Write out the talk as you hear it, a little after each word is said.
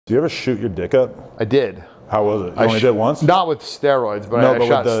Do you ever shoot your dick up? I did. How was it? You only did it once? Not with steroids, but I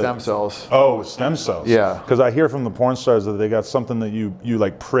shot stem cells. Oh, stem cells. Yeah. Because I hear from the porn stars that they got something that you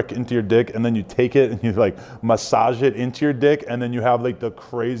like prick into your dick, and then you take it and you like massage it into your dick, and then you have like the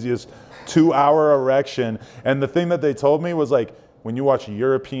craziest 2-hour erection. And the thing that they told me was like, when you watch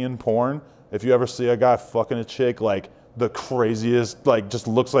European porn, if you ever see a guy fucking a chick like the craziest, like just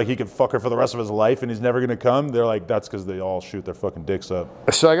looks like he could fuck her for the rest of his life and he's never gonna come, they're like, that's because they all shoot their fucking dicks up.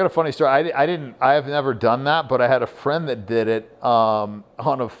 So I got a funny story. I have never done that, but I had a friend that did it on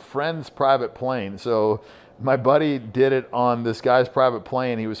a friend's private plane. So my buddy did it on this guy's private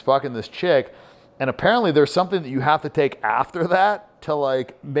plane. He was fucking this chick, and apparently there's something that you have to take after that to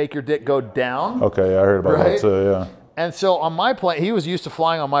like make your dick go down. Okay, I heard about that too, yeah. And so on my plane, he was used to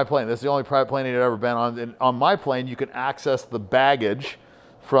flying on my plane. This is the only private plane he'd ever been on. And on my plane, you can access the baggage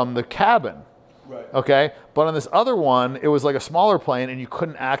from the cabin. Right. Okay? But on this other one, it was like a smaller plane and you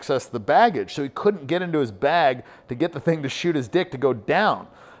couldn't access the baggage. So he couldn't get into his bag to get the thing to shoot his dick to go down.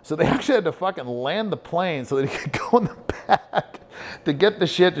 So they actually had to fucking land the plane so that he could go in the back to get the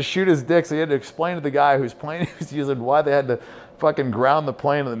shit to shoot his dick. So he had to explain to the guy whose plane he was using why they had to fucking ground the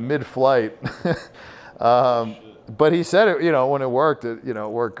plane in the mid-flight. But he said it, you know, when it worked, it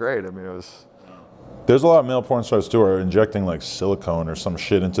worked great. I mean, it was. There's a lot of male porn stars too who are injecting like silicone or some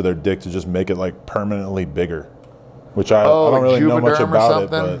shit into their dick to just make it like permanently bigger, which I don't really know much about it,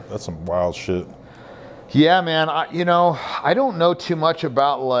 but that's some wild shit. Yeah, man. I don't know too much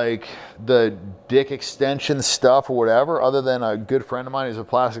about like the dick extension stuff or whatever, other than a good friend of mine who's a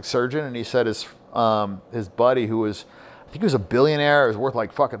plastic surgeon, and he said his buddy, who was, I think he was a billionaire, was worth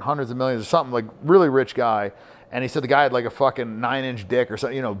like fucking hundreds of millions or something, like really rich guy. And he said the guy had like a fucking 9-inch dick or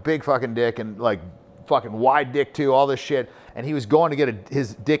something, you know, big fucking dick and like fucking wide dick too, all this shit. And he was going to get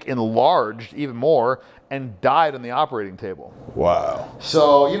his dick enlarged even more and died on the operating table. Wow.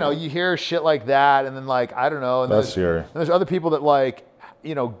 So, you know, you hear shit like that and then like, I don't know. And that's scary. There's other people that like,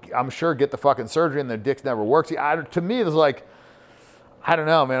 you know, I'm sure get the fucking surgery and their dicks never work. See, to me, it's like, I don't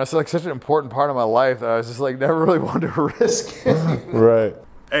know, man. It's like such an important part of my life that I was just like never really wanted to risk it. Right.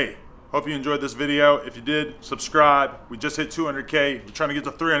 Hey. Hope you enjoyed this video. If you did, subscribe. We just hit 200K. We're trying to get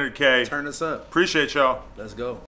to 300K. Turn us up. Appreciate y'all. Let's go.